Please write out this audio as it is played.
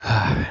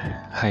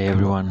Hi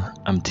everyone,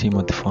 I'm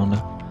Timothy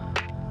Fonda,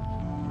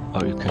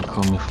 or you can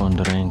call me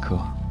Fondarenko,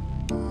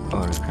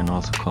 or you can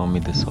also call me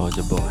the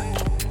Soldier Boy.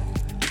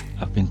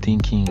 I've been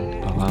thinking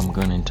of how I'm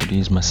gonna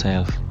introduce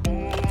myself,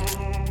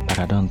 but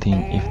I don't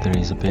think if there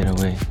is a better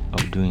way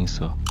of doing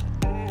so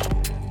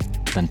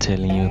than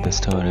telling you the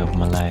story of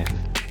my life.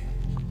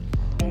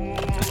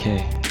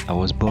 Okay, I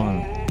was born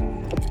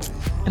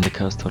in the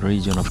coastal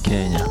region of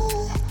Kenya,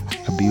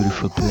 a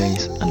beautiful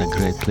place and a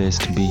great place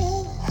to be.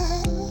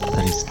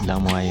 That is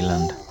Lamu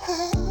Island.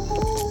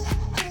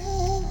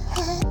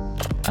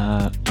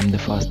 I'm the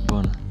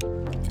firstborn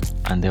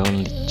and the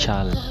only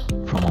child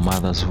from a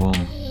mother's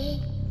womb.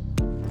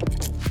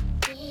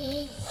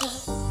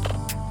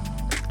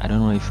 I don't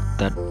know if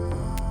that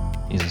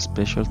is a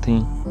special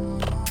thing,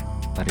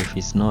 but if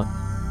it's not,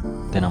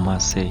 then I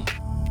must say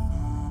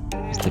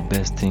it's the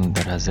best thing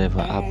that has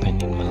ever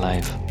happened in my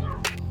life.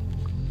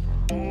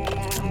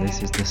 And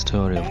this is the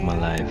story of my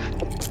life.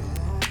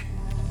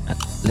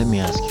 Let me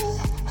ask you,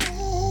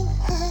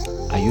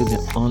 are you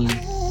the only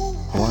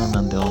one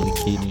and the only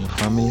kid in your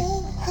family?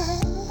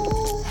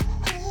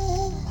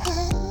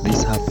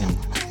 This happened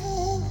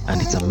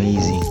and it's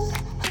amazing.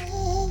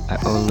 I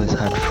always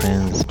had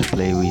friends to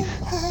play with.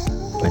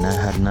 When I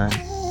had none,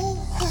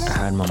 I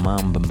had my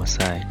mom by my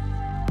side.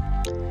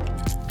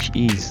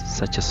 She is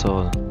such a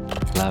soul,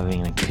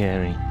 loving and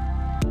caring.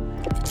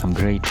 I'm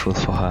grateful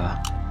for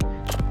her.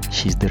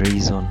 She's the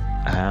reason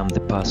I am the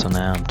person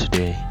I am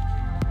today.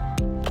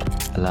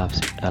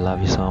 I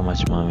love you so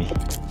much, mommy.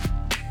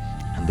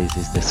 And this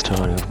is the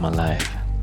story of my life.